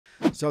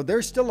So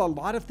there's still a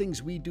lot of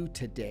things we do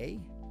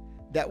today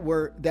that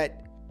were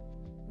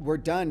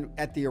done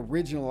at the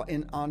original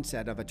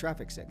onset of a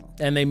traffic signal.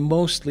 And they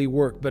mostly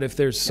work, but if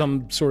there's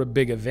some sort of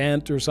big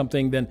event or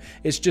something, then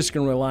it's just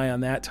going to rely on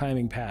that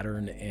timing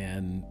pattern,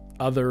 and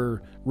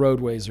other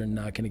roadways are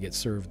not going to get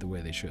served the way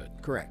they should.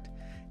 Correct.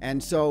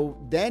 And so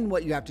then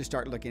what you have to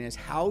start looking is,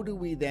 how do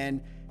we then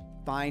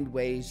find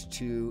ways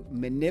to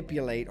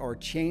manipulate or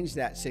change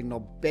that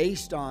signal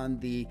based on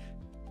the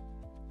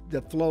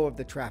flow of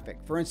the traffic?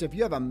 For instance, if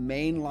you have a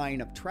main line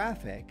of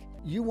traffic,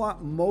 you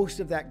want most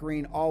of that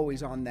green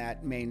always on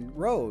that main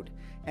road.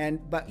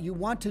 But you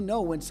want to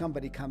know when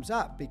somebody comes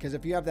up, because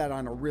if you have that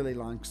on a really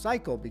long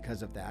cycle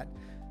because of that,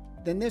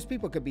 then those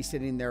people could be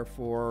sitting there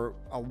for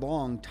a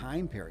long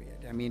time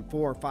period. I mean,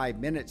 4 or 5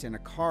 minutes in a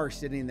car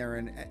sitting there,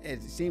 and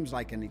it seems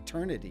like an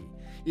eternity.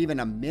 Even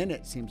a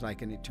minute seems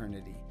like an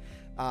eternity.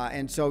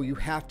 And so you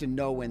have to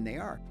know when they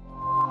are.